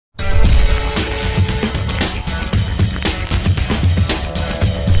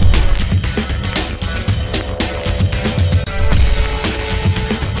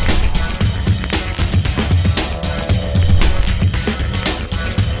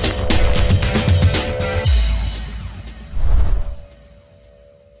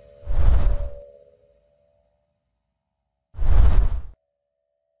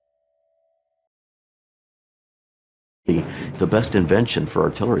best invention for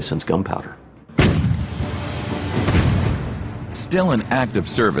artillery since gunpowder. Still in active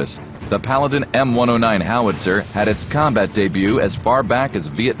service, the Paladin M109 howitzer had its combat debut as far back as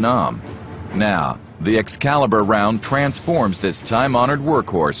Vietnam. Now, the Excalibur round transforms this time-honored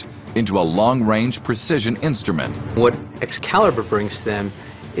workhorse into a long-range precision instrument. What Excalibur brings to them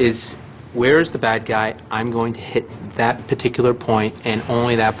is, where's the bad guy? I'm going to hit that particular point and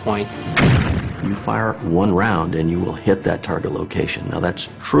only that point. You fire one round and you will hit that target location. Now that's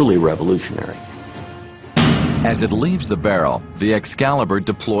truly revolutionary. As it leaves the barrel, the Excalibur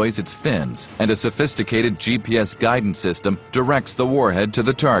deploys its fins, and a sophisticated GPS guidance system directs the warhead to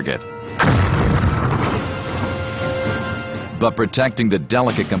the target. But protecting the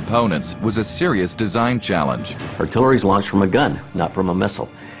delicate components was a serious design challenge. Artillery is launched from a gun, not from a missile.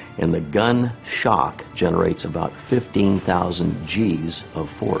 And the gun shock generates about 15,000 Gs of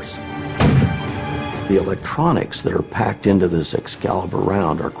force. The electronics that are packed into this Excalibur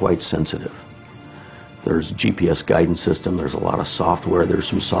round are quite sensitive. There's a GPS guidance system, there's a lot of software, there's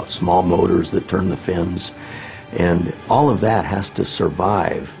some small motors that turn the fins, and all of that has to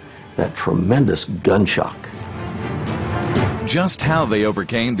survive that tremendous gun shock. Just how they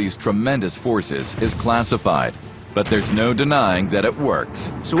overcame these tremendous forces is classified, but there's no denying that it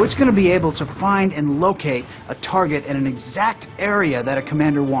works. So it's going to be able to find and locate a target in an exact area that a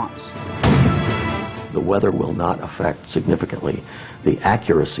commander wants. The weather will not affect significantly the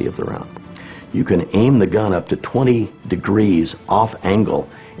accuracy of the round. You can aim the gun up to 20 degrees off angle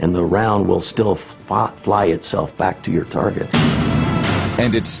and the round will still fly itself back to your target.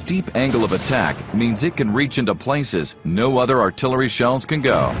 And its steep angle of attack means it can reach into places no other artillery shells can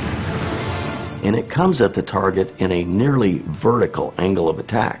go. And it comes at the target in a nearly vertical angle of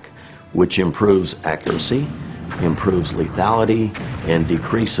attack, which improves accuracy, improves lethality, and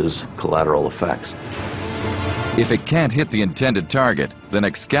decreases collateral effects. If it can't hit the intended target, then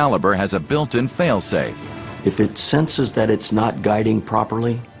Excalibur has a built-in failsafe. If it senses that it's not guiding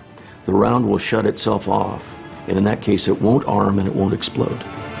properly, the round will shut itself off, and in that case it won't arm and it won't explode.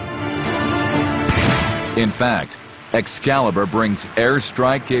 In fact, Excalibur brings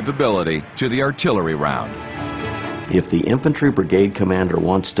airstrike capability to the artillery round. If the infantry brigade commander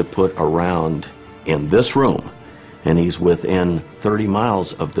wants to put a round in this room, and he's within 30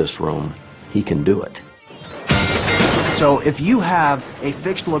 miles of this room, he can do it. So if you have a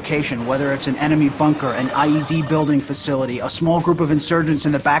fixed location, whether it's an enemy bunker, an IED building facility, a small group of insurgents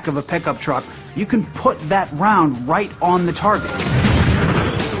in the back of a pickup truck, you can put that round right on the target.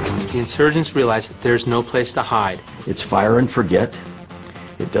 The insurgents realize that there's no place to hide. It's fire and forget.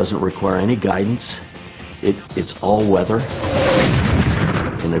 It doesn't require any guidance. It's all weather.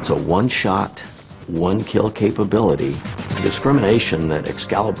 And it's a one-shot, one-kill capability. The discrimination that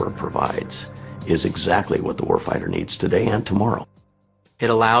Excalibur provides is exactly what the warfighter needs today and tomorrow.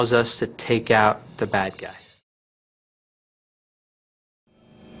 It allows us to take out the bad guy.